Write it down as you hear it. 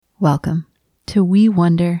Welcome to We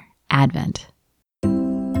Wonder Advent, the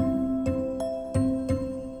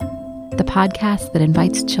podcast that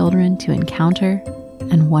invites children to encounter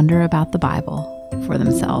and wonder about the Bible for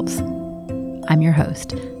themselves. I'm your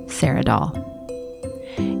host, Sarah Dahl.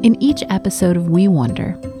 In each episode of We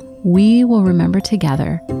Wonder, we will remember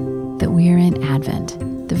together that we are in Advent,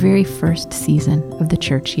 the very first season of the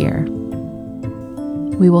church year.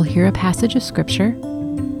 We will hear a passage of Scripture,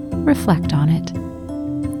 reflect on it,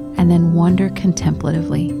 and then wonder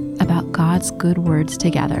contemplatively about God's good words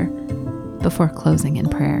together before closing in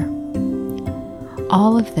prayer.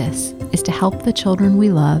 All of this is to help the children we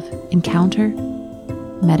love encounter,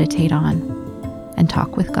 meditate on, and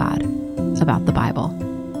talk with God about the Bible.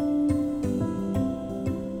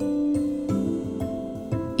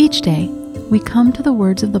 Each day, we come to the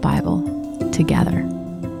words of the Bible together.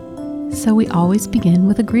 So we always begin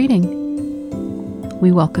with a greeting.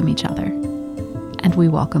 We welcome each other. And we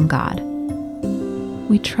welcome God.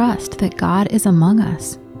 We trust that God is among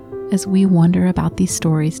us as we wonder about these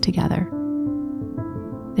stories together.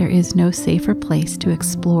 There is no safer place to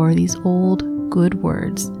explore these old, good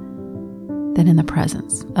words than in the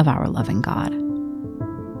presence of our loving God.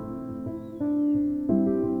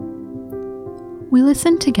 We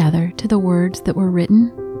listen together to the words that were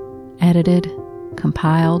written, edited,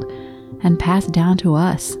 compiled, and passed down to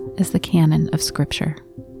us as the canon of Scripture.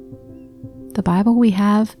 The Bible we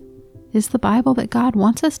have is the Bible that God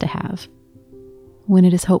wants us to have, when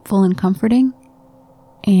it is hopeful and comforting,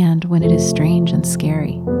 and when it is strange and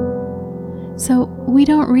scary. So we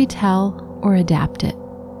don't retell or adapt it.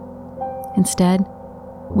 Instead,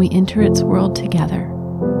 we enter its world together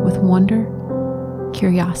with wonder,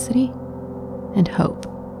 curiosity, and hope,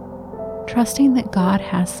 trusting that God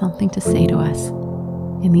has something to say to us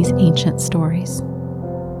in these ancient stories.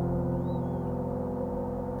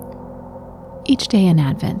 Each day in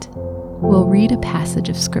Advent, we'll read a passage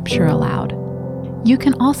of Scripture aloud. You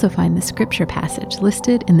can also find the Scripture passage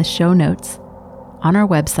listed in the show notes on our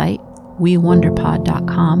website,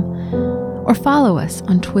 wewonderpod.com, or follow us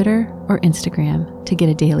on Twitter or Instagram to get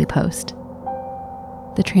a daily post.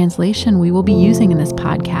 The translation we will be using in this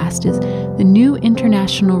podcast is the New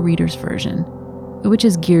International Reader's Version, which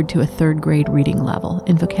is geared to a third grade reading level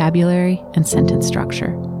in vocabulary and sentence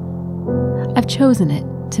structure. I've chosen it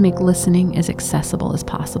to make listening as accessible as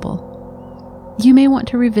possible. You may want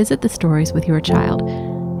to revisit the stories with your child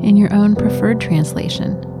in your own preferred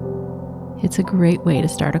translation. It's a great way to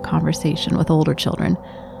start a conversation with older children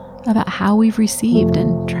about how we've received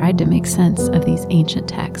and tried to make sense of these ancient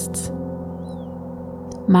texts.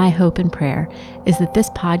 My hope and prayer is that this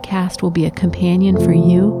podcast will be a companion for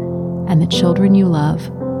you and the children you love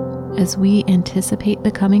as we anticipate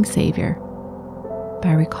the coming Savior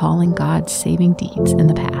by recalling God's saving deeds in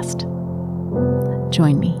the past.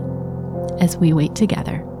 Join me as we wait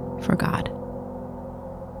together for God.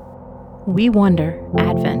 We Wonder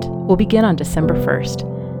Advent will begin on December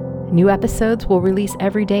 1st. New episodes will release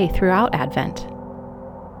every day throughout Advent.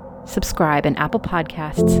 Subscribe in Apple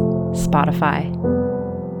Podcasts, Spotify,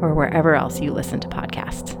 or wherever else you listen to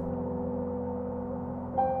podcasts.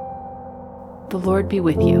 The Lord be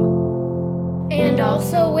with you. And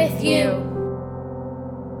also with you.